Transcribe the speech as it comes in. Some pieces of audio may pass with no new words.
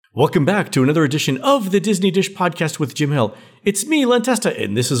Welcome back to another edition of the Disney Dish Podcast with Jim Hill. It's me, Len Testa,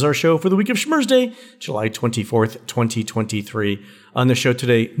 and this is our show for the week of Schmersday, July 24th, 2023. On the show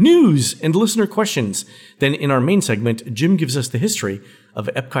today, news and listener questions. Then in our main segment, Jim gives us the history of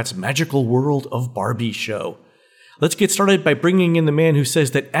Epcot's magical World of Barbie show. Let's get started by bringing in the man who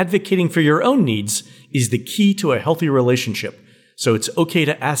says that advocating for your own needs is the key to a healthy relationship. So it's okay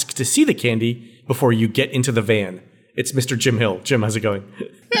to ask to see the candy before you get into the van. It's Mr. Jim Hill. Jim, how's it going?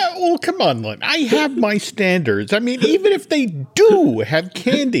 Yeah, well, come on, Len. I have my standards. I mean, even if they do have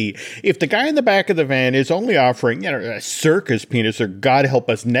candy, if the guy in the back of the van is only offering, a circus penis or, God help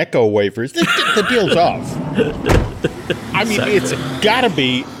us, Necco wafers, the deal's off. I mean, exactly. It's got to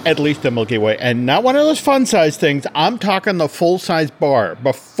be at least a Milky Way, and not one of those fun-size things. I'm talking the full-size bar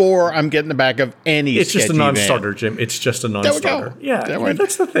before I'm getting the back of any It's just a non-starter, van. Jim. It's just a non-starter. Yeah,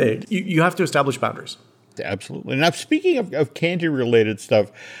 that's the thing. You have to establish boundaries. Absolutely. Now, speaking of candy-related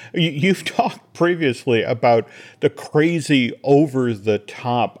stuff, you've talked previously about the crazy,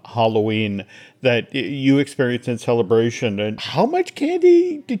 over-the-top Halloween that you experienced in Celebration. And how much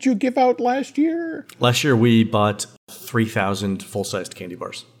candy did you give out last year? Last year, we bought 3,000 full-sized candy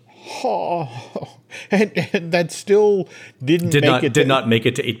bars. Oh, and that still did not make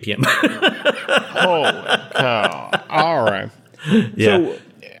it to 8 p.m. Oh, cow. All right. Yeah. So,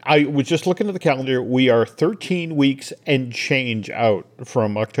 I was just looking at the calendar. We are 13 weeks and change out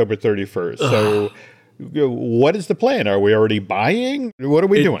from October 31st. So what is the plan? Are we already buying? What are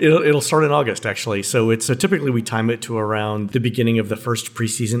we doing? It'll start in August, actually. So typically we time it to around the beginning of the first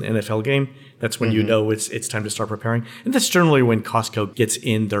preseason NFL game. That's when you know it's time to start preparing. And that's generally when Costco gets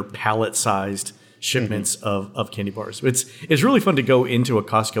in their pallet-sized shipments of candy bars. It's really fun to go into a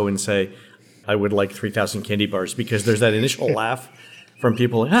Costco and say, I would like 3,000 candy bars, because there's that initial laugh from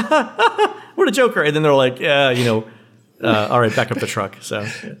people, like, what a joker. And then they're like, yeah, all right, back up the truck. So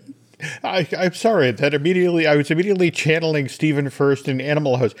yeah. I'm sorry that I was immediately channeling Stephen First in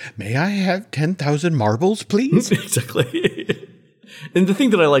Animal House. May I have 10,000 marbles, please? Exactly. And the thing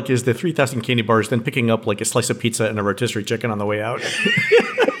that I like is the 3,000 candy bars, then picking up like a slice of pizza and a rotisserie chicken on the way out.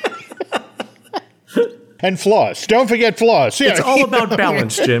 And floss. Don't forget floss. Yeah. It's all about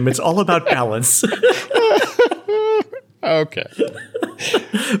balance, Jim. It's all about balance. Okay.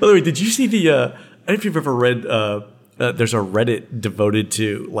 By the way, did you see I don't know if you've ever read, there's a Reddit devoted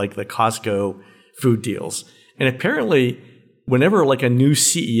to like the Costco food deals. And apparently whenever like a new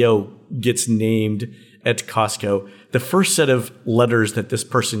CEO gets named at Costco, the first set of letters that this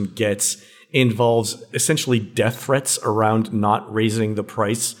person gets involves essentially death threats around not raising the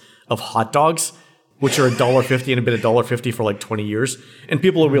price of hot dogs, which are $1.50 and have been $1.50 for like 20 years. And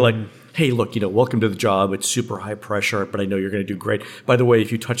people will be like, hey, look, welcome to the job. It's super high pressure, but I know you're going to do great. By the way, if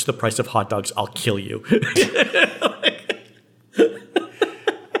you touch the price of hot dogs, I'll kill you.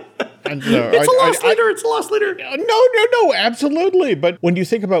 It's a loss leader. No, absolutely. But when you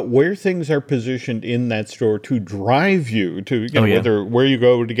think about where things are positioned in that store to drive you to, whether where you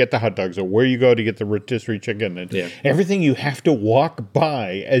go to get the hot dogs or where you go to get the rotisserie chicken and everything you have to walk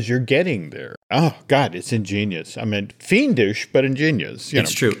by as you're getting there. Oh, God, it's ingenious. I mean, fiendish, but ingenious.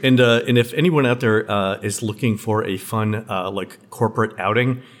 It's true. And if anyone out there is looking for a fun like corporate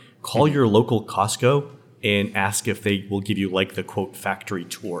outing, call your local Costco and ask if they will give you like the quote factory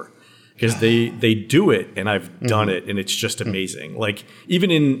tour. Because they do it, and I've done it, and it's just amazing. Like, even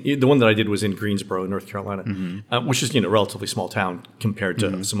in the one that I did was in Greensboro, North Carolina, which is, a relatively small town compared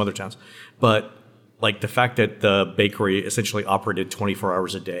to some other towns. But, like, the fact that the bakery essentially operated 24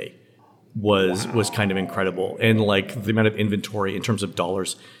 hours a day was kind of incredible. And, like, the amount of inventory in terms of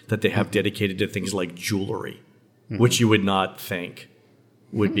dollars that they have dedicated to things like jewelry, which you would not think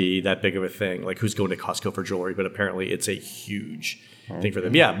would be that big of a thing. Like, who's going to Costco for jewelry? But apparently it's a huge thing for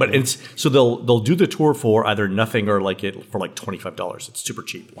them. Yeah, but so they'll do the tour for either nothing or like it for like $25. It's super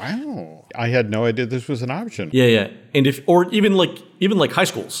cheap. Wow, I had no idea this was an option. Yeah, and even like high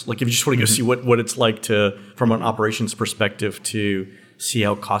schools, like if you just want to go see what it's like to from an operations perspective to see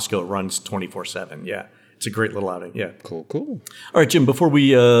how Costco runs 24/7. Yeah. It's a great little outing. Yeah. Cool. All right, Jim, before we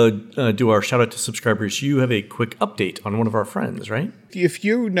do our shout out to subscribers, you have a quick update on one of our friends, right? If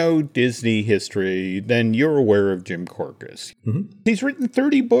you know Disney history, then you're aware of Jim Korkis. He's written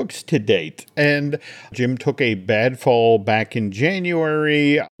 30 books to date, and Jim took a bad fall back in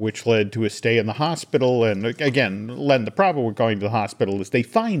January, which led to a stay in the hospital. And again, Len, the problem with going to the hospital is they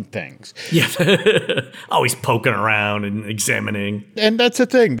find things. Yeah. Always poking around and examining. And that's the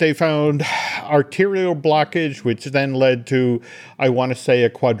thing. They found arterial blockage, which then led to, I want to say, a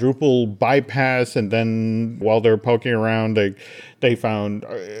quadruple bypass. And then while they're poking around, they found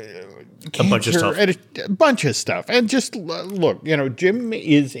a bunch of stuff. And a bunch of stuff. And just look, Jim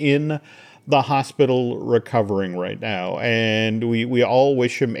is in the hospital recovering right now, and we all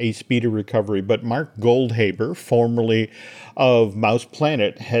wish him a speedy recovery. But Mark Goldhaber, formerly of Mouse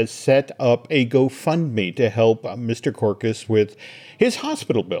Planet, has set up a GoFundMe to help Mr. Corcus with his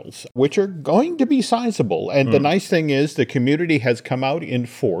hospital bills, which are going to be sizable. And the nice thing is the community has come out in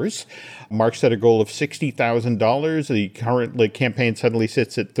force. Mark set a goal of $60,000. The current campaign suddenly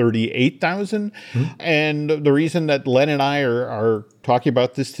sits at $38,000. And the reason that Len and I are talking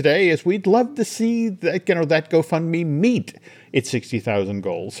about this today is we'd love to see that, that GoFundMe meet its 60,000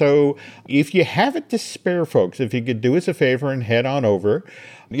 goal. So if you have it to spare, folks, if you could do us a favor and head on over,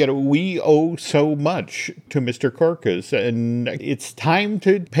 we owe so much to Mr. Corcus, and it's time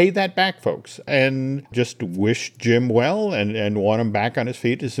to pay that back, folks, and just wish Jim well and want him back on his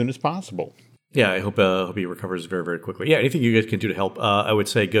feet as soon as possible. Yeah, I hope he recovers very, very quickly. Yeah, anything you guys can do to help, I would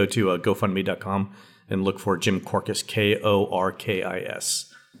say go to GoFundMe.com and look for Jim Corcus, Korkis.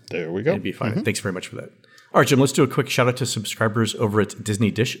 There we go. It'd be fine. Thanks very much for that. All right, Jim, let's do a quick shout out to subscribers over at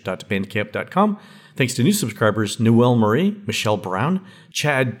disneydish.bandcamp.com. Thanks to new subscribers Noelle Marie, Michelle Brown,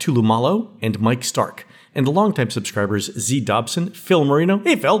 Chad Tulumalo, and Mike Stark. And the longtime subscribers Z Dobson, Phil Marino,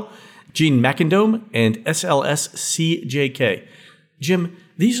 hey Phil, Gene McIndome, and SLSCJK. Jim,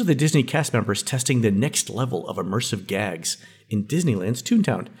 these are the Disney cast members testing the next level of immersive gags in Disneyland's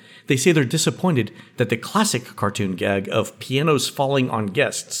Toontown. They say they're disappointed that the classic cartoon gag of pianos falling on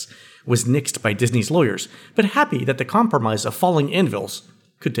guests was nixed by Disney's lawyers, but happy that the compromise of falling anvils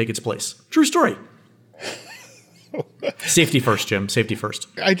could take its place. True story. Safety first, Jim. Safety first.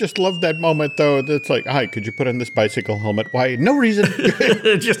 I just love that moment, though. That's like, hi, could you put on this bicycle helmet? Why? No reason.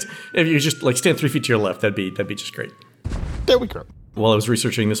 If you just stand 3 feet to your left, that'd be just great. There we go. While I was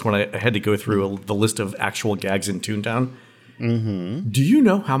researching this one, I had to go through the list of actual gags in Toontown. Do you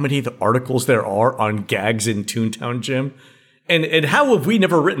know how many of the articles there are on gags in Toontown, Jim? And how have we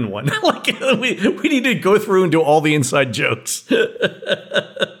never written one? we need to go through and do all the inside jokes.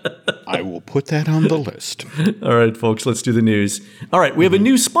 I will put that on the list. All right, folks, let's do the news. All right, we have a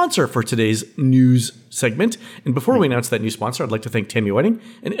new sponsor for today's news segment. And before we announce that new sponsor, I'd like to thank Tammy Whiting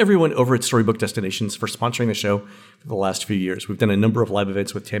and everyone over at Storybook Destinations for sponsoring the show for the last few years. We've done a number of live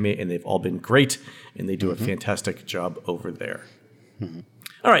events with Tammy, and they've all been great, and they do a fantastic job over there.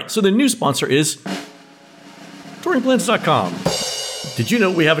 All right, so the new sponsor is touringplans.com. Did you know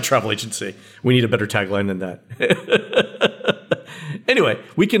we have a travel agency? We need a better tagline than that. Anyway,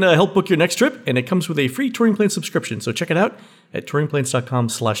 we can help book your next trip, and it comes with a free Touring Plans subscription. So check it out at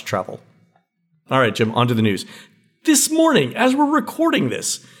touringplans.com/travel. All right, Jim, on to the news. This morning, as we're recording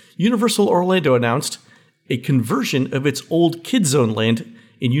this, Universal Orlando announced a conversion of its old Kid Zone land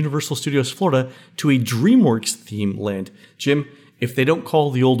in Universal Studios Florida to a DreamWorks theme land. Jim, if they don't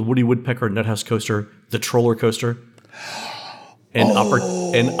call the old Woody Woodpecker Nuthouse coaster the Troller Coaster,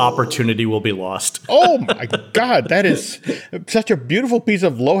 an opportunity will be lost. Oh my God, that is such a beautiful piece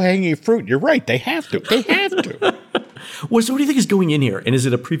of low-hanging fruit. You're right, they have to. They have to. Well, so what do you think is going in here? And is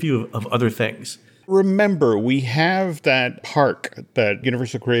it a preview of other things? Remember, we have that park that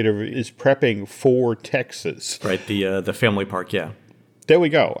Universal Creative is prepping for Texas. Right, the family park, yeah. There we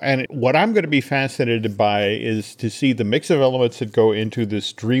go. And what I'm going to be fascinated by is to see the mix of elements that go into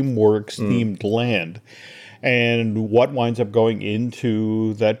this DreamWorks-themed land and what winds up going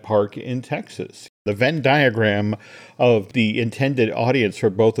into that park in Texas. The Venn diagram of the intended audience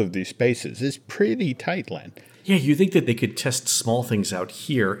for both of these spaces is pretty tight, Len. Yeah, you think that they could test small things out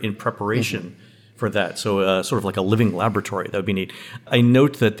here in preparation for that. So sort of like a living laboratory. That would be neat. I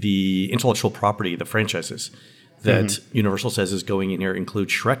note that the intellectual property, the franchises that Universal says is going in here include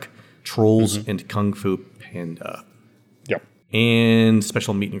Shrek, Trolls, and Kung Fu Panda. Yep. And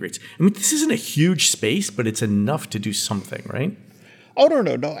special meet and greets. I mean, this isn't a huge space, but it's enough to do something, right? Oh,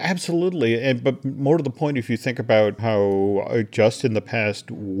 no, absolutely. But more to the point, if you think about how just in the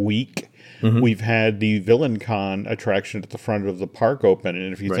past week, we've had the Villain Con attraction at the front of the park open.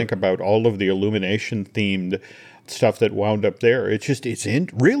 And if you think about all of the Illumination-themed stuff that wound up there, it's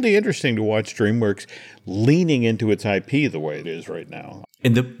really interesting to watch DreamWorks leaning into its IP the way it is right now.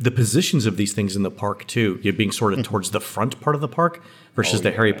 And the positions of these things in the park, too, you're being sort of towards the front part of the park versus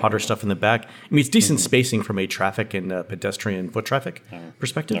the Harry Potter stuff in the back. I mean, it's decent spacing from a traffic and pedestrian foot traffic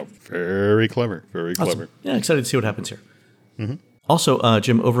perspective. No, very clever, very clever. Yeah, excited to see what happens here. Also,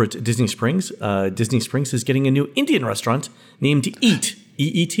 Jim, over at Disney Springs is getting a new Indian restaurant named Eat,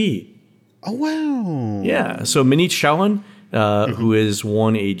 E-E-T. Oh, wow. Yeah, so Maneet Shawan, who has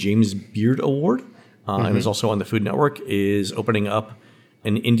won a James Beard Award and is also on the Food Network, is opening up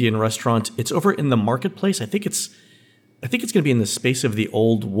an Indian restaurant. It's over in the Marketplace. I think it's I think it's going to be in the space of the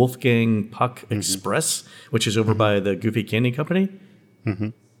old Wolfgang Puck Express, which is over by the Goofy Candy Company.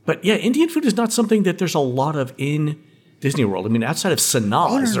 But yeah, Indian food is not something that there's a lot of in Disney World. I mean, outside of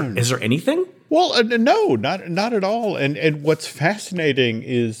Sanaa, is there anything? Well, no, not at all. And what's fascinating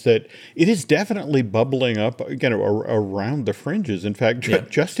is that it is definitely bubbling up, around the fringes. In fact,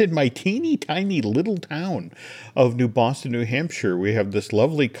 just in my teeny tiny little town of New Boston, New Hampshire, we have this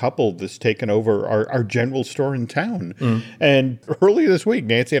lovely couple that's taken over our general store in town. And earlier this week,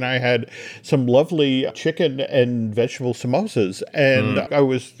 Nancy and I had some lovely chicken and vegetable samosas, and I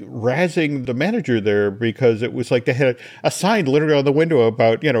was razzing the manager there because it was like they had a sign literally on the window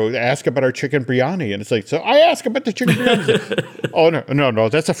about, ask about our chicken biryani. And it's like, so I ask about the chicken biryani. Oh, no,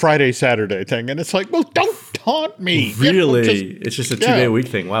 that's a Friday, Saturday thing. And it's like, well, don't taunt me. Really? It's just a 2-day-a-week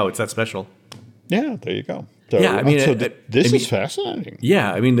thing. Wow, it's that special. Yeah, there you go. So, this is fascinating.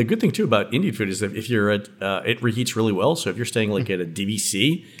 Yeah, I mean, the good thing, too, about Indian food is that if you're at, it reheats really well. So if you're staying like at a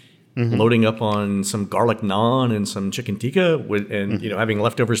DVC, loading up on some garlic naan and some chicken tikka and, having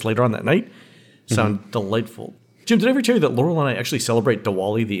leftovers later on that night, sound delightful. Jim, did I ever tell you that Laurel and I actually celebrate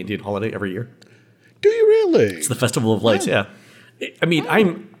Diwali, the Indian holiday, every year? Do you really? It's the Festival of Lights, yeah. I mean,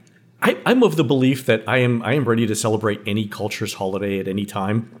 I'm of the belief that I am ready to celebrate any culture's holiday at any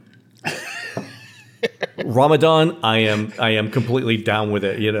time. Ramadan, I am completely down with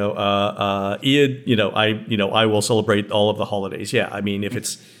it. Eid, I will celebrate all of the holidays. Yeah, I mean, if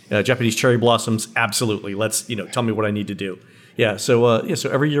it's Japanese cherry blossoms, absolutely. Let's tell me what I need to do. Yeah, so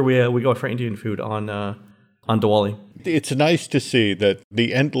every year we go for Indian food on Diwali. It's nice to see that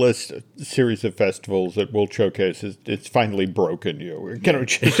the endless series of festivals that World Showcase it's finally broken you.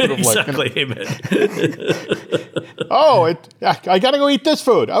 Exactly. Amen. I got to go eat this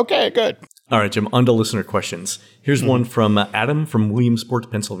food. Okay, good. All right, Jim, on to listener questions. Here's one from Adam from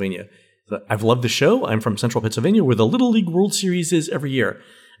Williamsport, Pennsylvania. I've loved the show. I'm from Central Pennsylvania, where the Little League World Series is every year.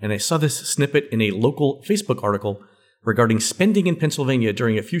 And I saw this snippet in a local Facebook article regarding spending in Pennsylvania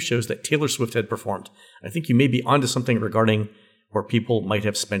during a few shows that Taylor Swift had performed. I think you may be onto something regarding where people might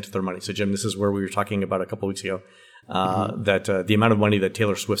have spent their money. So, Jim, this is where we were talking about a couple weeks ago, that the amount of money that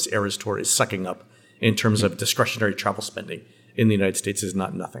Taylor Swift's Eras Tour is sucking up in terms of discretionary travel spending in the United States is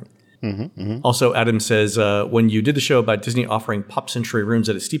not nothing. Also, Adam says, when you did the show about Disney offering Pop Century rooms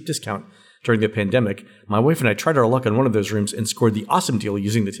at a steep discount during the pandemic, my wife and I tried our luck on one of those rooms and scored the awesome deal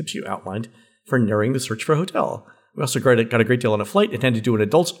using the tips you outlined for narrowing the search for a hotel. We also got a great deal on a flight and had to do an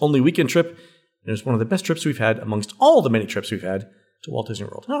adults-only weekend trip. And it was one of the best trips we've had amongst all the many trips we've had to Walt Disney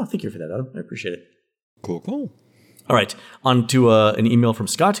World. Oh, thank you for that, Adam. I appreciate it. Cool. All right, on to an email from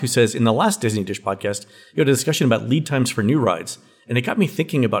Scott, who says, in the last Disney Dish podcast, you had a discussion about lead times for new rides, and it got me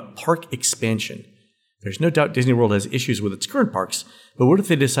thinking about park expansion. There's no doubt Disney World has issues with its current parks, but what if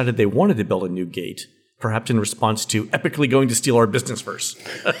they decided they wanted to build a new gate, perhaps in response to epically going to steal our business first?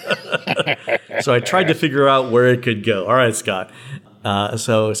 So I tried to figure out where it could go. All right, Scott.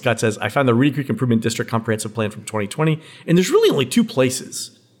 So Scott says, I found the Reedy Creek Improvement District Comprehensive Plan from 2020, and there's really only two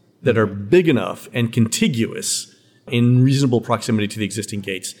places that are big enough and contiguous in reasonable proximity to the existing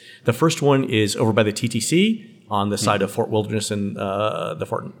gates. The first one is over by the TTC on the side of Fort Wilderness and the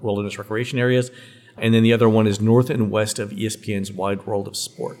Fort Wilderness recreation areas. And then the other one is north and west of ESPN's Wide World of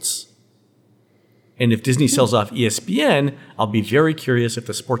Sports. And if Disney sells off ESPN, I'll be very curious if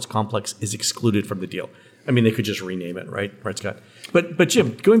the sports complex is excluded from the deal. I mean, they could just rename it, right? Right, Scott? But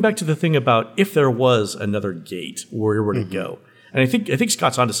Jim, going back to the thing about if there was another gate, where would it go? And I think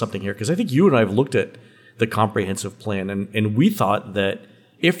Scott's onto something here, because I think you and I have looked at the comprehensive plan, and we thought that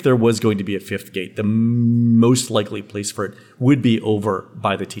if there was going to be a fifth gate, the most likely place for it would be over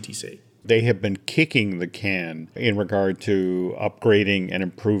by the TTC. They have been kicking the can in regard to upgrading and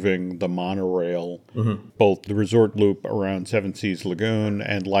improving the monorail, both the resort loop around Seven Seas Lagoon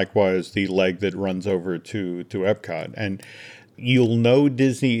and likewise the leg that runs over to Epcot. And you'll know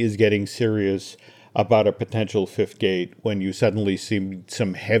Disney is getting serious about a potential fifth gate when you suddenly see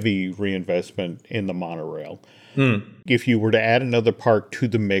some heavy reinvestment in the monorail. If you were to add another park to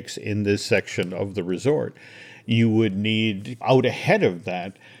the mix in this section of the resort, you would need, out ahead of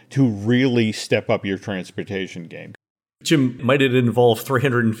that, to really step up your transportation game. Jim, might it involve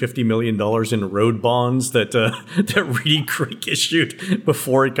 $350 million in road bonds that Reedy Creek issued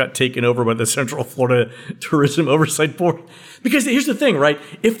before it got taken over by the Central Florida Tourism Oversight Board? Because here's the thing, right?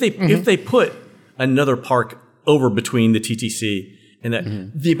 If they put another park over between the TTC and that,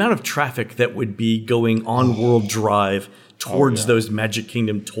 the amount of traffic that would be going on World Drive towards those Magic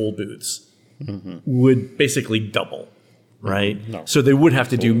Kingdom toll booths would basically double, right? No. So they would have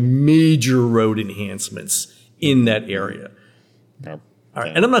to do major road enhancements in that area. All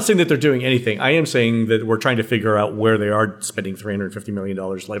right. And I'm not saying that they're doing anything. I am saying that we're trying to figure out where they are spending $350 million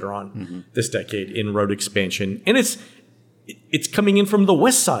later on this decade in road expansion. And it's coming in from the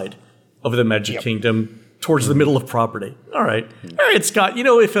west side of the Magic Kingdom towards the middle of property. All right. All right, Scott.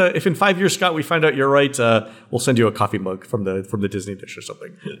 If in 5 years, Scott, we find out you're right, we'll send you a coffee mug from the Disney dish or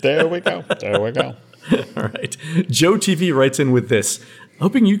something. There we go. All right. Joe TV writes in with this.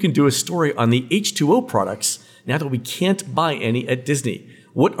 Hoping you can do a story on the H2O products now that we can't buy any at Disney.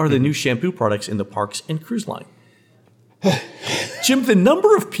 What are the new shampoo products in the parks and cruise line? Jim, the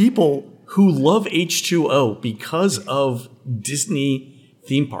number of people who love H2O because of Disney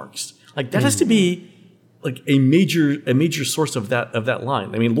theme parks, like that has to be like a major source of that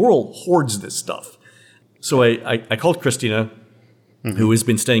line. I mean, Laurel hoards this stuff. So I called Christina, who has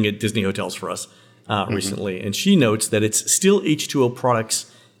been staying at Disney hotels for us recently, and she notes that it's still H2O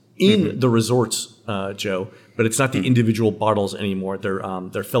products in the resorts, Joe, but it's not the individual bottles anymore.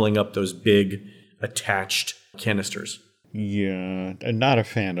 They're filling up those big attached canisters. Yeah, I'm not a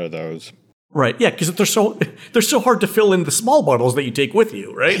fan of those. Right, yeah, because they're so hard to fill in the small bottles that you take with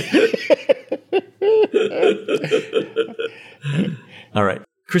you, right? All right.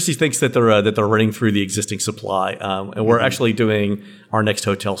 Christy thinks that they're running through the existing supply, and we're actually doing our next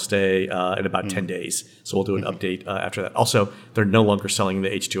hotel stay in about 10 days. So we'll do an update after that. Also, they're no longer selling the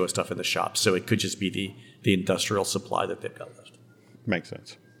H2O stuff in the shop, so it could just be the industrial supply that they've got left. Makes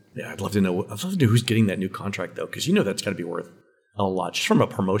sense. Yeah, I'd love to know who's getting that new contract though, because that's got to be worth a lot just from a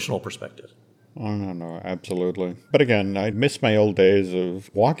promotional perspective. Oh, no, absolutely. But again, I miss my old days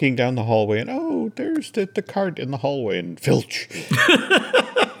of walking down the hallway and, there's the cart in the hallway and filch.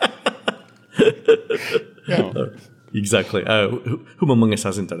 Exactly. Whom among us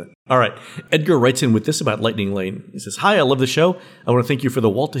hasn't done it? All right. Edgar writes in with this about Lightning Lane. He says, "Hi, I love the show. I want to thank you for the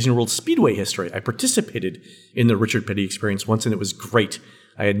Walt Disney World Speedway history. I participated in the Richard Petty experience once, and it was great.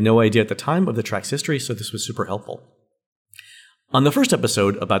 I had no idea at the time of the track's history, so this was super helpful. On the first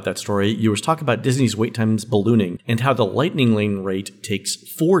episode about that story, you were talking about Disney's wait times ballooning and how the Lightning Lane rate takes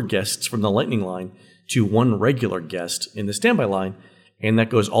 4 guests from the Lightning Line to 1 regular guest in the standby line, and that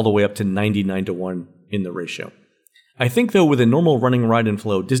goes all the way up to 99-1 in the ratio. I think, though, with a normal running ride and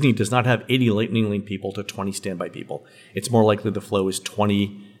flow, Disney does not have 80 Lightning Lane people to 20 standby people. It's more likely the flow is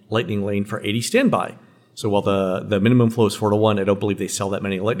 20 Lightning Lane for 80 standby. So while the minimum flow is 4-1, I don't believe they sell that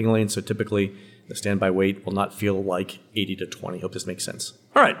many Lightning Lanes, so typically the standby wait will not feel like 80-20. Hope this makes sense.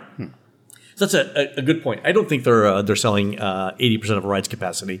 All right. So that's a good point. I don't think they're selling 80% of a ride's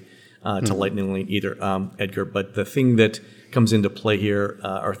capacity to Lightning Lane either, Edgar. But the thing that comes into play here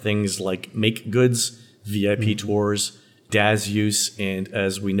are things like make goods, VIP tours, DAS use, and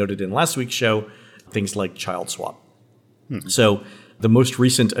as we noted in last week's show, things like child swap. So the most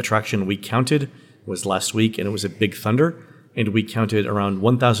recent attraction we counted was last week, and it was at Big Thunder, and we counted around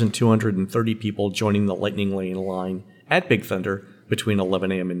 1,230 people joining the Lightning Lane line at Big Thunder between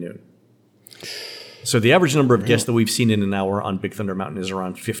 11 a.m. and noon. So the average number of guests that we've seen in an hour on Big Thunder Mountain is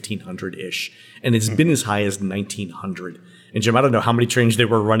around 1,500-ish, and it's been as high as 1,900. And Jim, I don't know how many trains they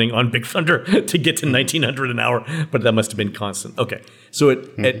were running on Big Thunder to get to 1,900 an hour, but that must have been constant. Okay, so at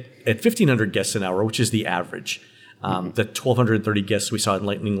 1,500 guests an hour, which is the average, the 1,230 guests we saw in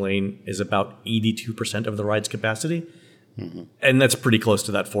Lightning Lane is about 82% of the ride's capacity. And that's pretty close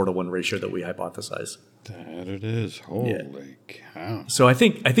to that 4-1 ratio that we hypothesize. That it is. Holy cow. So I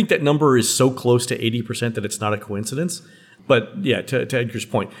think that number is so close to 80% that it's not a coincidence. But yeah, to Edgar's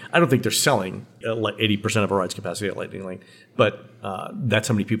point, I don't think they're selling 80% of a ride's capacity at Lightning Lane. But that's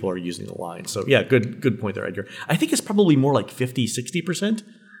how many people are using the line. So yeah, good point there, Edgar. I think it's probably more like 50, 60%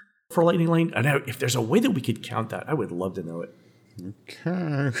 for Lightning Lane. And if there's a way that we could count that, I would love to know it. Okay.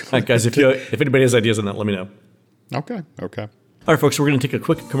 All right, guys, if anybody has ideas on that, let me know. Okay. All right, folks, we're going to take a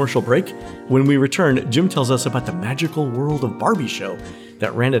quick commercial break. When we return, Jim tells us about the magical World of Barbie show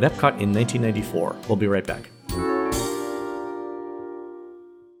that ran at Epcot in 1994. We'll be right back.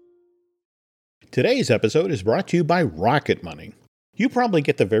 Today's episode is brought to you by Rocket Money. You probably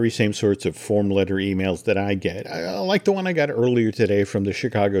get the very same sorts of form letter emails that I get, like the one I got earlier today from the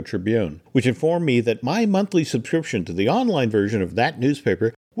Chicago Tribune, which informed me that my monthly subscription to the online version of that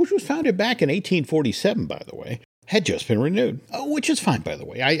newspaper, which was founded back in 1847, by the way, had just been renewed, which is fine, by the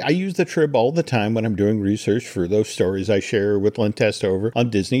way. I use the Trib all the time when I'm doing research for those stories I share with Len Testover on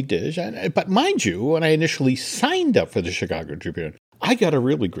Disney Dish. But mind you, when I initially signed up for the Chicago Tribune, I got a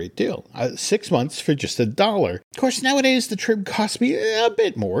really great deal. 6 months for just $1. Of course, nowadays the Trib costs me a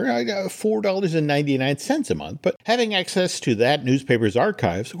bit more. I got $4.99 a month. But having access to that newspaper's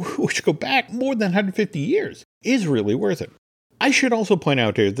archives, which go back more than 150 years, is really worth it. I should also point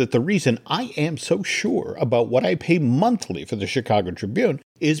out here that the reason I am so sure about what I pay monthly for the Chicago Tribune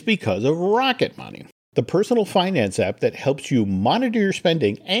is because of Rocket Money, the personal finance app that helps you monitor your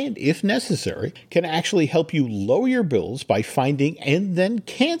spending and, if necessary, can actually help you lower your bills by finding and then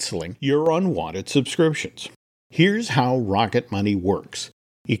canceling your unwanted subscriptions. Here's how Rocket Money works.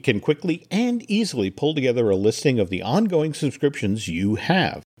 It can quickly and easily pull together a listing of the ongoing subscriptions you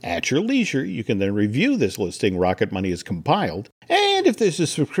have. At your leisure, you can then review this listing Rocket Money has compiled, and if there's a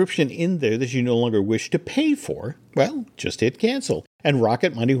subscription in there that you no longer wish to pay for, well, just hit cancel, and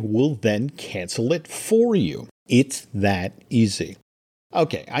Rocket Money will then cancel it for you. It's that easy.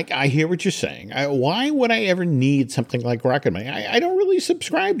 Okay, I hear what you're saying. Why would I ever need something like Rocket Money? I don't really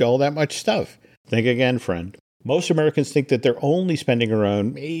subscribe to all that much stuff. Think again, friend. Most Americans think that they're only spending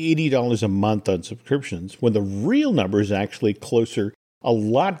around $80 a month on subscriptions, when the real number is actually a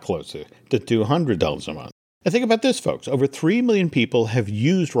lot closer to $200 a month. And think about this, folks. Over 3 million people have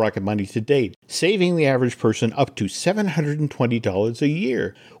used Rocket Money to date, saving the average person up to $720 a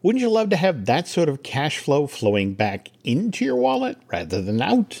year. Wouldn't you love to have that sort of cash flow flowing back into your wallet rather than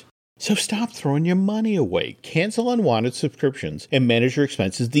out? So stop throwing your money away. Cancel unwanted subscriptions and manage your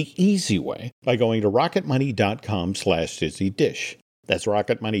expenses the easy way by going to rocketmoney.com/DisneyDish. That's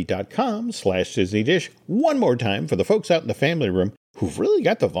rocketmoney.com/DisneyDish. One more time for the folks out in the family room who've really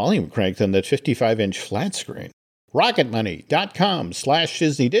got the volume cranked on that 55-inch flat screen.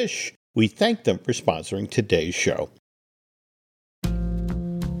 rocketmoney.com/DisneyDish. We thank them for sponsoring today's show.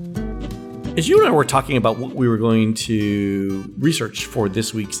 As you and I were talking about what we were going to research for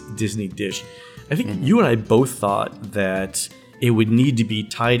this week's Disney Dish, I think you and I both thought that it would need to be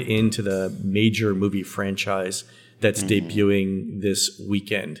tied into the major movie franchise that's debuting this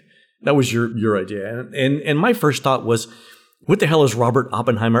weekend. That was your idea. And my first thought was, what the hell has Robert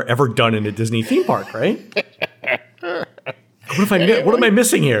Oppenheimer ever done in a Disney theme park, right? What am I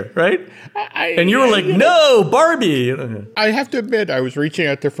missing here, right? And you were like, no, Barbie. I have to admit, I was reaching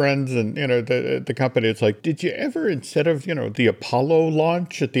out to friends and, the company. It's like, did you ever, instead of, the Apollo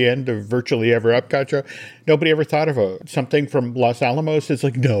launch at the end of virtually every Epcot show, nobody ever thought of something from Los Alamos? It's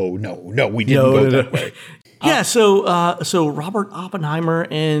like, no, we didn't go that way. Yeah, so Robert Oppenheimer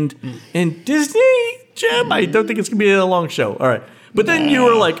and Disney, Jim, I don't think it's going to be a long show. All right. But then you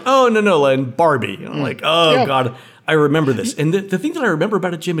were like, oh, no, and Barbie. And I'm like, oh, God, I remember this. And the thing that I remember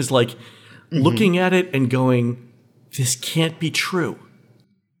about it, Jim, is like looking at it and going, this can't be true.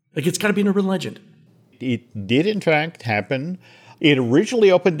 Like, it's got to be an urban legend. It did, in fact, happen. It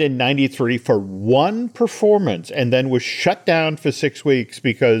originally opened in 93 for one performance and then was shut down for 6 weeks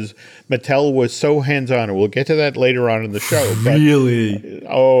because Mattel was so hands-on. And we'll get to that later on in the show. Really?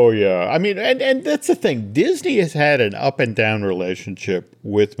 Oh, yeah. I mean, and that's the thing. Disney has had an up and down relationship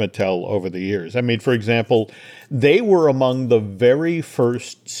with Mattel over the years. I mean, for example, they were among the very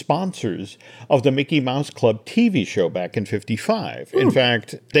first sponsors of the Mickey Mouse Club TV show back in 55. In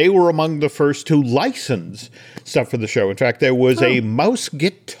fact, they were among the first to license stuff for the show. In fact, there was a mouse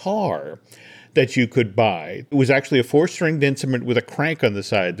guitar that you could buy. It was actually a 4-stringed instrument with a crank on the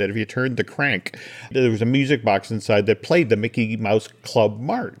side that if you turned the crank, there was a music box inside that played the Mickey Mouse Club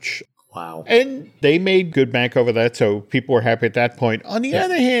March. Wow. And they made good bank over that, so people were happy at that point. On the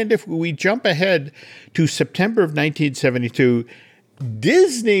other hand, if we jump ahead to September of 1972,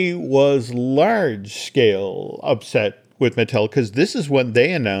 Disney was large-scale upset with Mattel because this is when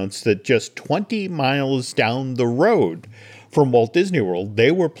they announced that just 20 miles down the road from Walt Disney World,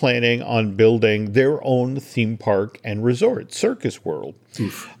 they were planning on building their own theme park and resort, Circus World.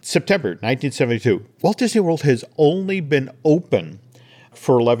 September 1972. Walt Disney World has only been open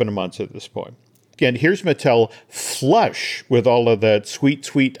for 11 months at this point. Again, here's Mattel flush with all of that sweet,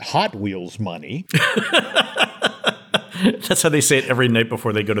 sweet Hot Wheels money. That's how they say it every night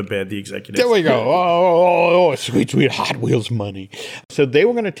before they go to bed, the executives. There we go. Oh, sweet, sweet Hot Wheels money. So they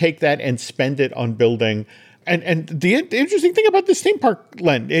were going to take that and spend it on building. And the interesting thing about this theme park,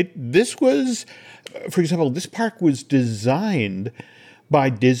 Len, this was, for example, this park was designed by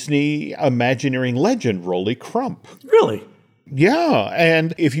Disney Imagineering legend Rolly Crump. Really? Yeah,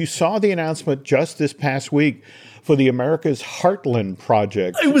 and if you saw the announcement just this past week for the America's Heartland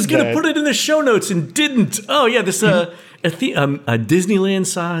project. I was going to put it in the show notes and didn't. Oh, yeah, this a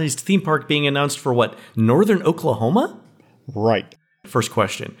Disneyland-sized theme park being announced for what, northern Oklahoma? Right. First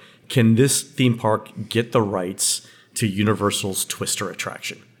question, can this theme park get the rights to Universal's Twister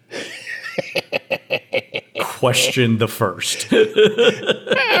attraction? Question the first.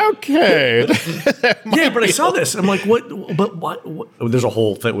 Okay. Yeah, but I saw this. I'm like, what? But what? There's a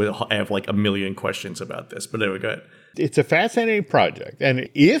whole thing. I have like a million questions about this. But anyway, go ahead. It's a fascinating project. And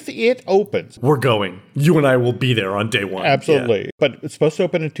if it opens, we're going. You and I will be there on day one. Absolutely. Yeah. But it's supposed to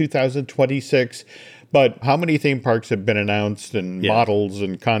open in 2026. But how many theme parks have been announced and models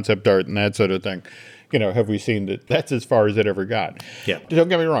and concept art and that sort of thing? Have we seen that? That's as far as it ever got. Yeah. Don't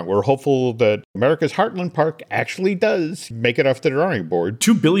get me wrong. We're hopeful that America's Heartland Park actually does make it off the drawing board.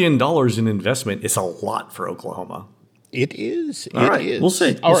 $2 billion in investment is a lot for Oklahoma. It is. All right. Is. We'll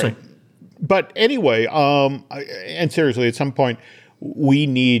see. All right. But anyway, and seriously, at some point, we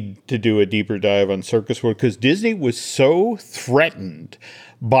need to do a deeper dive on Circus World because Disney was so threatened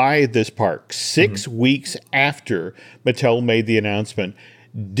by this park 6 weeks after Mattel made the announcement.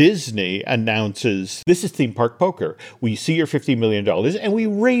 Disney announces, this is theme park poker. We see your $50 million and we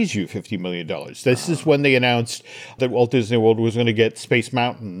raise you $50 million. This is when they announced that Walt Disney World was going to get Space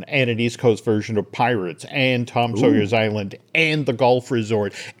Mountain and an East Coast version of Pirates and Tom Sawyer's Island and the golf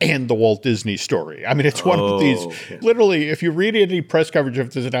resort and the Walt Disney Story. I mean, it's one of these, literally, if you read any press coverage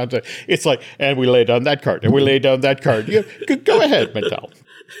of this announcement, it's like, and we lay down that card and we lay down that card. Go ahead, Mattel.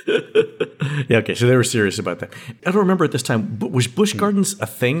 Yeah, okay, so they were serious about that. I don't remember at this time, was Busch Gardens a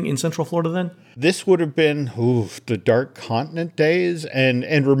thing in Central Florida then? This would have been the Dark Continent days.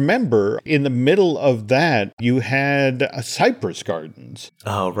 And remember, in the middle of that, you had Cypress Gardens.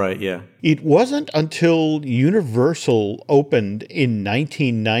 Oh, right, yeah. It wasn't until Universal opened in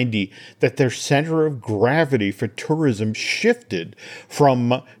 1990 that their center of gravity for tourism shifted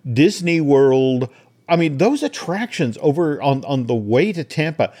from Disney World. I mean, those attractions over on the way to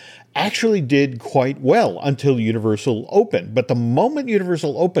Tampa actually did quite well until Universal opened. But the moment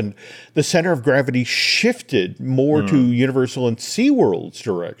Universal opened, the center of gravity shifted more to Universal and SeaWorld's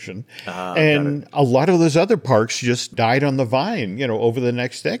direction. And a lot of those other parks just died on the vine, over the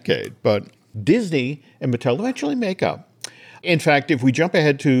next decade. But Disney and Mattel eventually make up. In fact, if we jump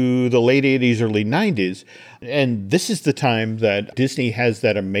ahead to the late 80s, early 90s, and this is the time that Disney has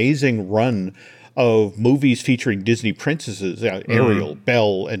that amazing run of movies featuring Disney princesses, Ariel,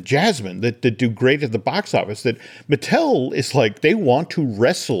 Belle, and Jasmine, that do great at the box office, that Mattel is like, they want to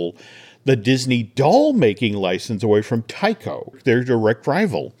wrestle the Disney doll-making license away from Tyco, their direct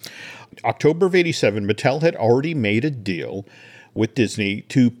rival. October of 87, Mattel had already made a deal with Disney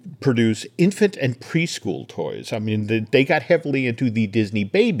to produce infant and preschool toys. I mean, they got heavily into the Disney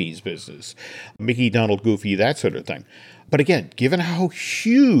babies business. Mickey, Donald, Goofy, that sort of thing. But again, given how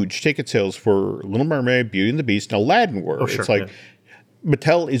huge ticket sales for Little Mermaid, Beauty and the Beast, and Aladdin were, it's like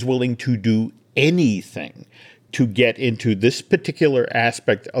Mattel is willing to do anything to get into this particular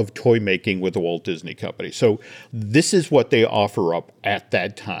aspect of toy making with the Walt Disney Company. So this is what they offer up at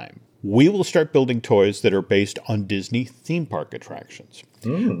that time. We will start building toys that are based on Disney theme park attractions.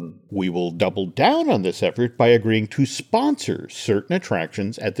 We will double down on this effort by agreeing to sponsor certain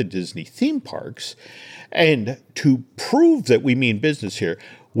attractions at the Disney theme parks. And to prove that we mean business here,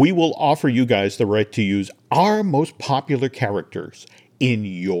 we will offer you guys the right to use our most popular characters in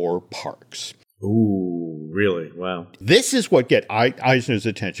your parks. Ooh, really? Wow. This is what gets Eisner's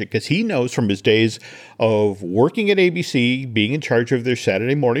attention, because he knows from his days of working at ABC, being in charge of their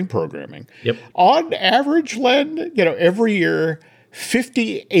Saturday morning programming. Yep. On average, Len, every year,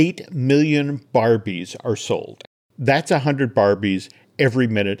 58 million Barbies are sold. That's 100 Barbies every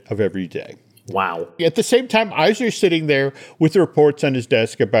minute of every day. Wow. At the same time, Eisner's sitting there with reports on his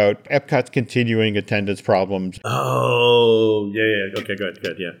desk about Epcot's continuing attendance problems. Oh, yeah. Okay,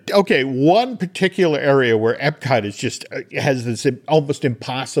 good, yeah. Okay, one particular area where Epcot is just has this almost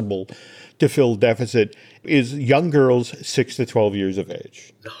impossible to fill deficit is young girls 6 to 12 years of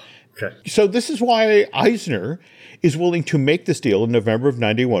age. Okay. So this is why Eisner is willing to make this deal in November of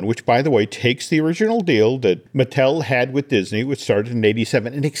 91, which, by the way, takes the original deal that Mattel had with Disney, which started in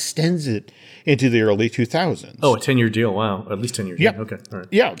 87, and extends it into the early 2000s. Oh, a 10-year deal. Wow. At least 10 years. Yeah. Okay. All right.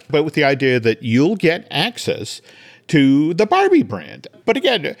 Yeah, but with the idea that you'll get access to the Barbie brand. But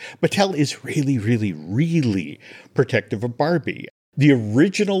again, Mattel is really, really, really protective of Barbie. The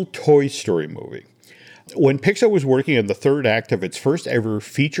original Toy Story movie, when Pixar was working on the third act of its first ever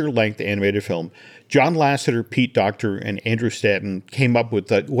feature-length animated film, John Lasseter, Pete Docter, and Andrew Stanton came up with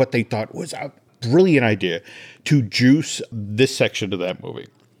what they thought was a brilliant idea to juice this section of that movie.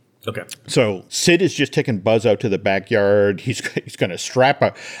 Okay. So Sid is just taking Buzz out to the backyard. He's going to strap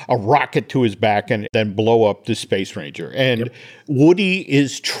a rocket to his back and then blow up the Space Ranger. And Woody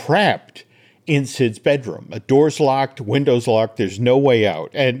is trapped in Sid's bedroom. A door's locked, windows locked. There's no way out.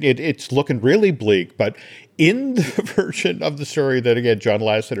 And it's looking really bleak. But in the version of the story that, again, John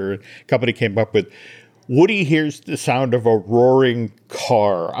Lasseter and company came up with, Woody hears the sound of a roaring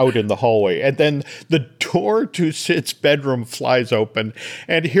car out in the hallway, and then the door to Sid's bedroom flies open,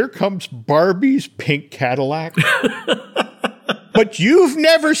 and here comes Barbie's pink Cadillac. But you've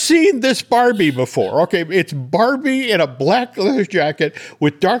never seen this Barbie before. Okay, it's Barbie in a black leather jacket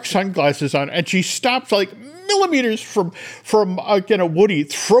with dark sunglasses on, and she stops like millimeters from Woody,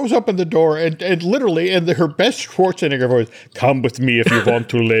 throws open the door, and literally in her best Schwarzenegger voice, "Come with me if you want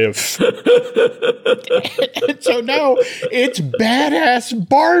to live." And so now it's badass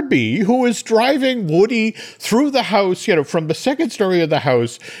Barbie who is driving Woody through the house, from the second story of the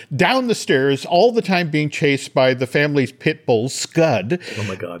house, down the stairs, all the time being chased by the family's pit bull, Scud. Oh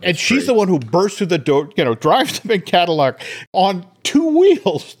my God. And she's the one who bursts through the door, drives the big Cadillac on 2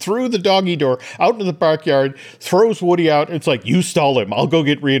 wheels through the doggy door, out into the backyard, throws Woody out, and it's like, "You stall him, I'll go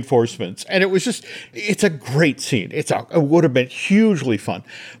get reinforcements." And it's a great scene. It would have been hugely fun.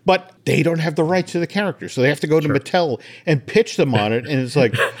 But they don't have the rights to the character, so they have to go to Mattel and pitch them on it, and it's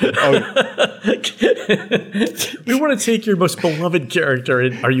like, we want to take your most beloved character,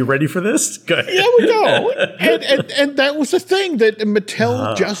 and are you ready for this? Go ahead. Yeah, we go. And that was the thing, that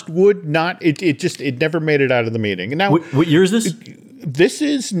Mattel just would not, it never made it out of the meeting. And now, what year is this? This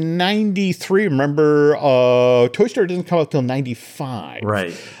is 93. Remember, Toy Story doesn't come out till 95.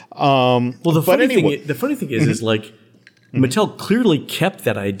 Right. Well, the funny thing is like, Mattel clearly kept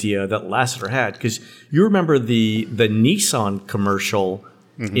that idea that Lasseter had, because you remember the Nissan commercial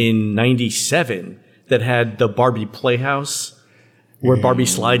in 97 that had the Barbie Playhouse, where Barbie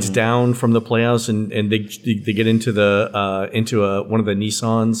slides down from the Playhouse and they get into one of the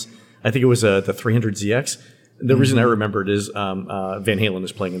Nissans. I think it was the 300ZX. The reason I remember it is Van Halen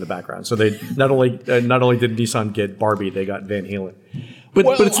is playing in the background. So they not only did Nissan get Barbie, they got Van Halen.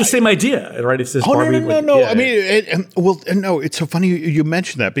 But it's the same idea, right? It's this Barbie. No. Yeah. I mean, no. It's so funny you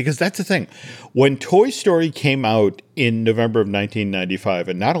mentioned that, because that's the thing. When Toy Story came out in November of 1995,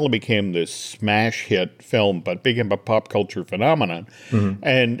 and not only became this smash hit film, but became a pop culture phenomenon,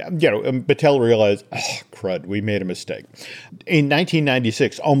 and Mattel realized, oh crud, we made a mistake. In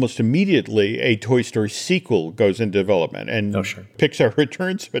 1996, almost immediately, a Toy Story sequel goes into development, and Pixar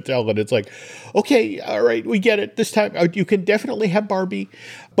returns Mattel, and it's like, okay, all right, we get it. This time, you can definitely have Barbie.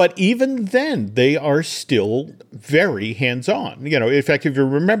 But even then, they are still very hands-on. In fact, if you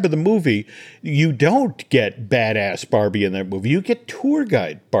remember the movie, you don't get badass Barbie in that movie. You get tour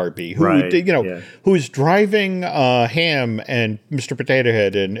guide Barbie, who is driving Ham and Mr. Potato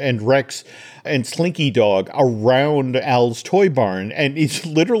Head and Rex and Slinky Dog around Al's toy barn, and he's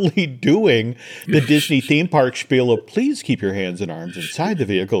literally doing the Disney theme park spiel of "Please keep your hands and arms inside the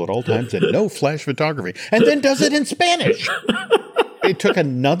vehicle at all times and no flash photography," and then does it in Spanish. It took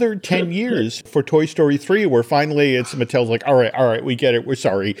another 10 years for Toy Story 3, where finally Mattel's like, all right, we get it. We're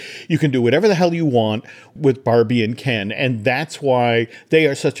sorry. You can do whatever the hell you want with Barbie and Ken. And that's why they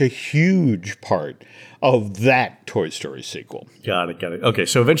are such a huge part of that Toy Story sequel. Got it. Okay,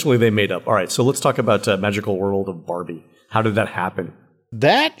 so eventually they made up. All right, so let's talk about Magical World of Barbie. How did that happen?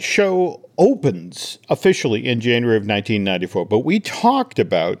 That show opens officially in January of 1994, but we talked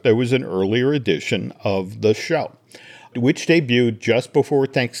about there was an earlier edition of the show, which debuted just before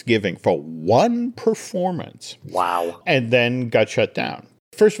Thanksgiving for one performance. Wow. And then got shut down.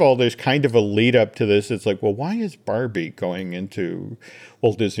 First of all, there's kind of a lead up to this. It's like, well, why is Barbie going into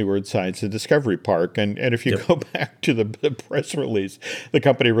Walt Disney World Science and Discovery Park? And if you go back to the press release the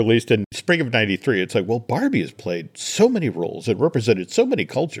company released in spring of 93, it's like, well, Barbie has played so many roles and represented so many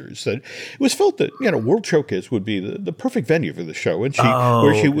cultures that it was felt that, World Showcase would be the perfect venue for the show, and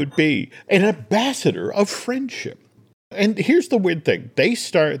where she would be an ambassador of friendship. And here's the weird thing.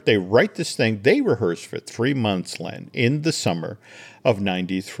 They write this thing, they rehearse for 3 months, Len, in the summer of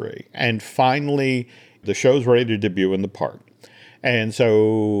 93. And finally, the show's ready to debut in the park. And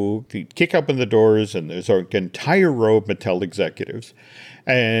so you kick open the doors, and there's an entire row of Mattel executives.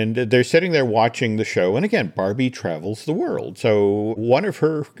 And they're sitting there watching the show. And again, Barbie travels the world. So one of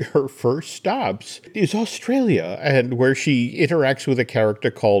her first stops is Australia, and where she interacts with a character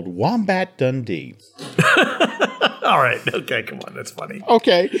called Wombat Dundee. All right. Okay. Come on. That's funny.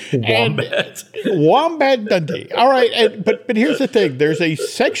 Okay. Wombat. Wombat Dundee. All right. But here's the thing. There's a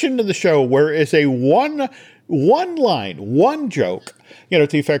section of the show where it's a one line, one joke, to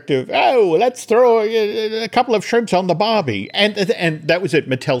the effect of, oh, let's throw a couple of shrimps on the Barbie. And that was it.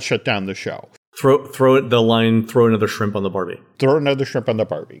 Mattel shut down the show. Throw another shrimp on the Barbie. Throw another shrimp on the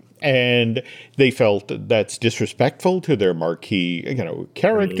Barbie. And they felt that's disrespectful to their marquee,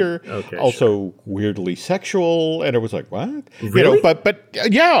 character. Okay, also weirdly sexual. And it was like, what? Really? But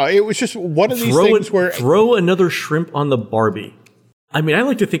yeah, it was just one of these things where... Throw another shrimp on the Barbie. I mean, I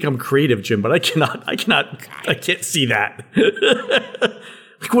like to think I'm creative, Jim, but I can't see that.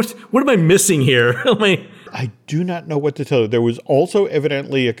 Like, what am I missing here? I do not know what to tell you. There was also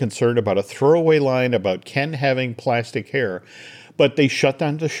evidently a concern about a throwaway line about Ken having plastic hair, but they shut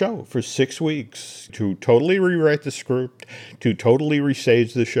down the show for 6 weeks to totally rewrite the script, to totally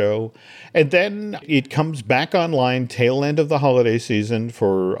restage the show. And then it comes back online tail end of the holiday season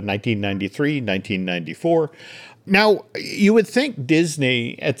for 1993, 1994. Now, you would think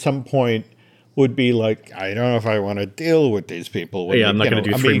Disney at some point would be like, I don't know if I want to deal with these people. I'm not going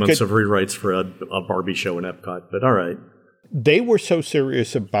to do 3 months of rewrites for a Barbie show in Epcot, but all right. They were so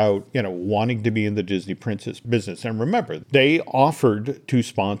serious about, wanting to be in the Disney princess business. And remember, they offered to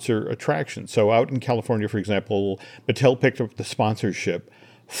sponsor attractions. So out in California, for example, Mattel picked up the sponsorship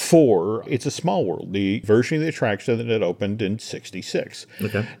for It's a Small World, the version of the attraction that had opened in 1966.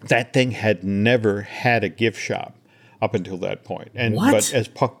 Okay. That thing had never had a gift shop up until that point. And What?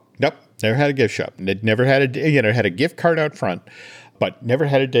 Nope, never had a gift shop. It never had had a gift card out front, but never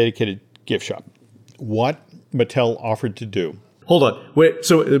had a dedicated gift shop. What Mattel offered to do. Hold on, wait.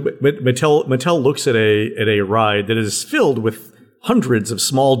 So Mattel looks at a ride that is filled with hundreds of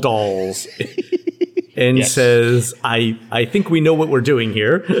small dolls, and says, "I think we know what we're doing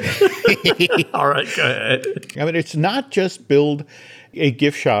here." All right, go ahead. I mean, it's not just build a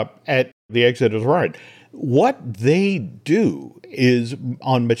gift shop at the exit of the ride. What they do is,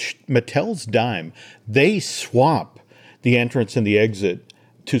 on Mattel's dime, they swap the entrance and the exit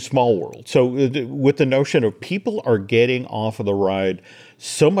to Small World. So with the notion of people are getting off of the ride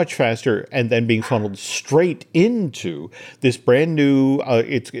so much faster and then being funneled straight into this brand new,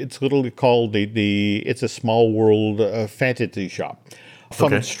 it's literally called the It's a Small World fantasy shop.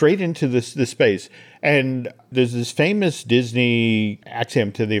 Funneled straight into this space. And there's this famous Disney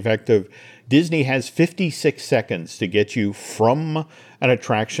axiom to the effect of Disney has 56 seconds to get you from an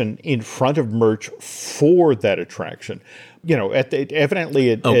attraction in front of merch for that attraction.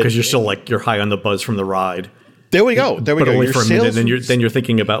 Evidently... because you're still you're high on the buzz from the ride. There we go. But only for a minute. Then you're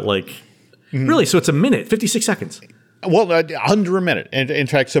thinking about really, so it's a minute, 56 seconds. Well, under a minute. And in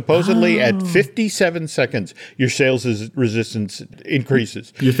fact, supposedly at 57 seconds, your sales resistance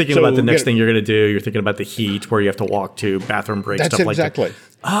increases. You're thinking about the next thing you're going to do. You're thinking about the heat, where you have to walk to, bathroom breaks, stuff like that. Exactly.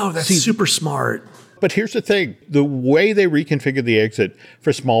 Oh, that's super smart. But here's the thing. The way they reconfigured the exit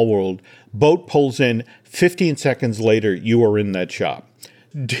for Small World, boat pulls in, 15 seconds later, you are in that shop.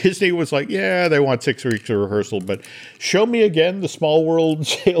 Disney was like, yeah, they want 6 weeks of rehearsal, but show me again the Small World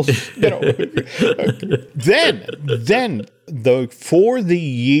sales. Then for the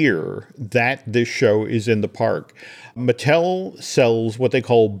year that this show is in the park, Mattel sells what they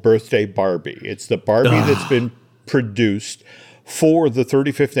call Birthday Barbie. It's the Barbie that's been produced for the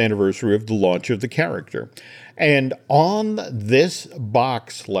 35th anniversary of the launch of the character. And on this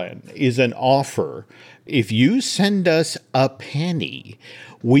box, Len, is an offer. If you send us a penny,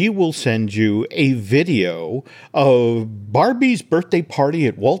 we will send you a video of Barbie's birthday party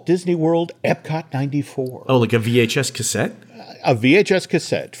at Walt Disney World, Epcot 94. Oh, like a VHS cassette? A VHS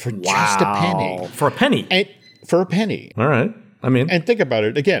cassette for just a penny. For a penny? For a penny. All right. And think about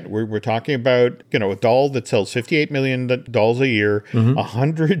it again. We're talking about a doll that sells 58 million dolls a year,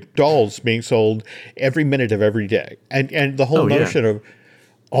 100 dolls being sold every minute of every day, and the whole notion of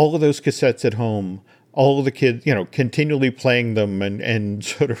all of those cassettes at home, all of the kids, continually playing them and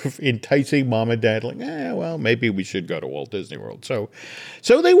sort of enticing mom and dad, like, well, maybe we should go to Walt Disney World. So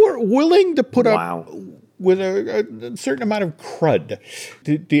they were willing to put up with a certain amount of crud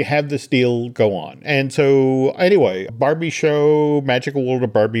to have this deal go on. And so anyway, Barbie show, Magical World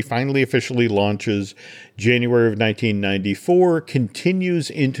of Barbie finally officially launches January of 1994,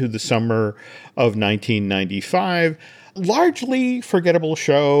 continues into the summer of 1995. Largely forgettable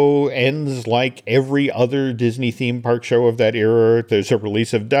show, ends like every other Disney theme park show of that era. There's a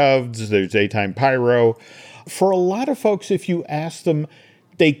release of doves, there's daytime pyro. For a lot of folks, if you ask them,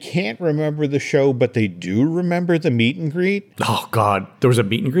 they can't remember the show, but they do remember the meet and greet. Oh, God. There was a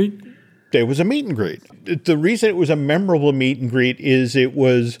meet and greet? There was a meet and greet. The reason it was a memorable meet and greet is it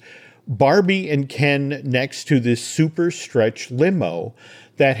was Barbie and Ken next to this super stretch limo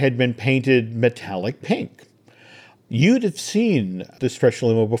that had been painted metallic pink. You'd have seen the stretch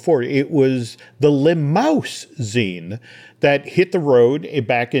limo before. It was the Limmouse zine that hit the road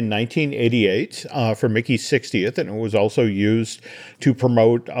back in 1988 for Mickey's 60th, and it was also used to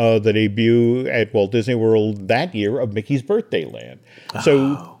promote the debut at Walt Disney World that year of Mickey's Birthday Land.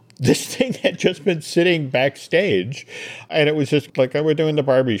 So this thing had just been sitting backstage, and it was just like, we're doing the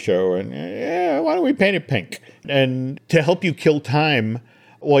Barbie show, and why don't we paint it pink? And to help you kill time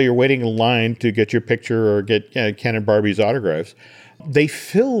while you're waiting in line to get your picture or get Ken and Barbie's autographs, They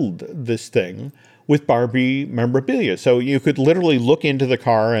filled this thing with Barbie memorabilia. So you could literally look into the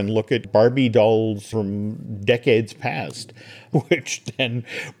car and look at Barbie dolls from decades past, which then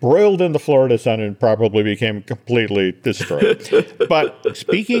broiled in the Florida sun and probably became completely destroyed. But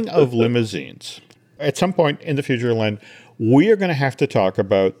speaking of limousines, at some point in the future, Len, we are going to have to talk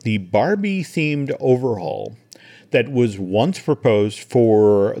about the Barbie-themed overhaul that was once proposed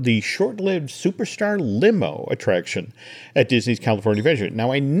for the short-lived Superstar Limo attraction at Disney's California Adventure.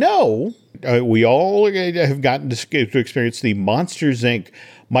 Now, I know we all have gotten to experience the Monsters, Inc.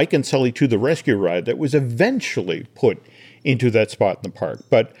 Mike and Sully to the Rescue ride that was eventually put into that spot in the park.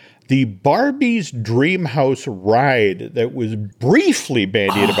 But the Barbie's Dream House ride that was briefly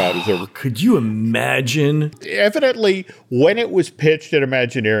bandied about is over. Could you imagine? Evidently, when it was pitched at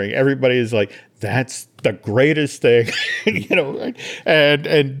Imagineering, everybody is like, that's the greatest thing,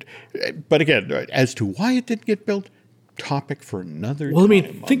 but again, as to why it didn't get built, topic for another time. Well, I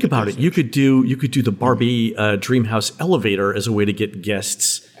mean, think about it. You could do the Barbie Dreamhouse elevator as a way to get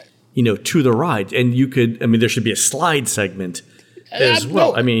guests, to the ride, and you could. I mean, there should be a slide segment as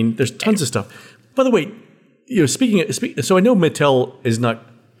well. I mean, there's tons of stuff. By the way, so I know Mattel is not.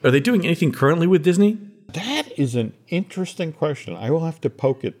 Are they doing anything currently with Disney? That is an interesting question. I will have to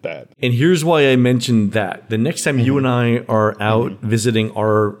poke at that. And here's why I mentioned that. The next time you and I are out visiting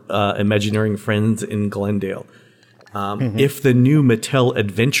our Imagineering friends in Glendale, if the new Mattel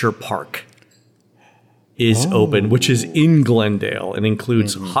Adventure Park is open, which is in Glendale and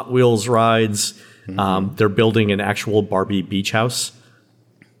includes Hot Wheels rides, they're building an actual Barbie beach house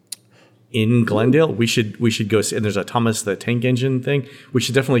in Glendale. We should go see. And there's a Thomas the Tank Engine thing. We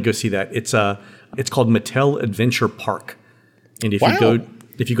should definitely go see that. It's called Mattel Adventure Park, and if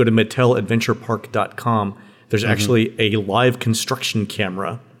you go to MattelAdventurePark.com, there's actually a live construction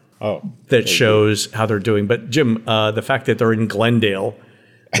camera that shows how they're doing. But Jim, the fact that they're in Glendale,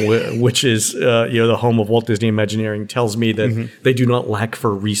 which is the home of Walt Disney Imagineering, tells me that they do not lack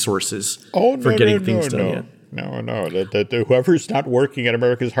for resources for getting things done yet. No. That whoever's not working at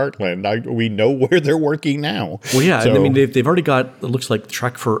America's Heartland, we know where they're working now. Well, yeah. So, I mean, they've already got, it looks like, the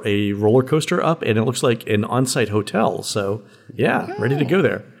track for a roller coaster up, and it looks like an on-site hotel. So, yeah, ready to go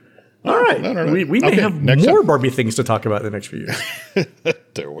there. All right. No. We may have more Barbie things to talk about in the next few years.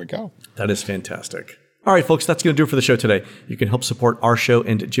 There we go. That is fantastic. All right, folks, that's going to do it for the show today. You can help support our show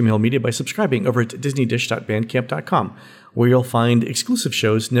and Jim Hill Media by subscribing over at disneydish.bandcamp.com, where you'll find exclusive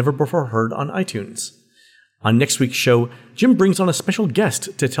shows never before heard on iTunes. On next week's show, Jim brings on a special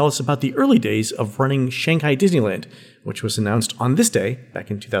guest to tell us about the early days of running Shanghai Disneyland, which was announced on this day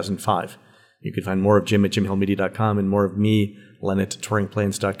back in 2005. You can find more of Jim at jimhillmedia.com and more of me, Len, at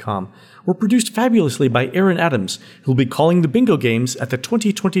touringplans.com. We're produced fabulously by Aaron Adams, who'll be calling the bingo games at the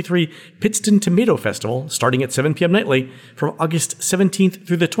 2023 Pittston Tomato Festival, starting at 7 p.m. nightly from August 17th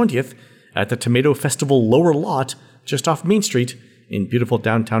through the 20th at the Tomato Festival Lower Lot, just off Main Street in beautiful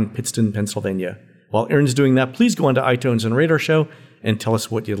downtown Pittston, Pennsylvania. While Aaron's doing that, please go onto iTunes and rate our show and tell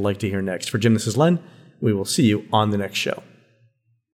us what you'd like to hear next. For Jim, this is Len. We will see you on the next show.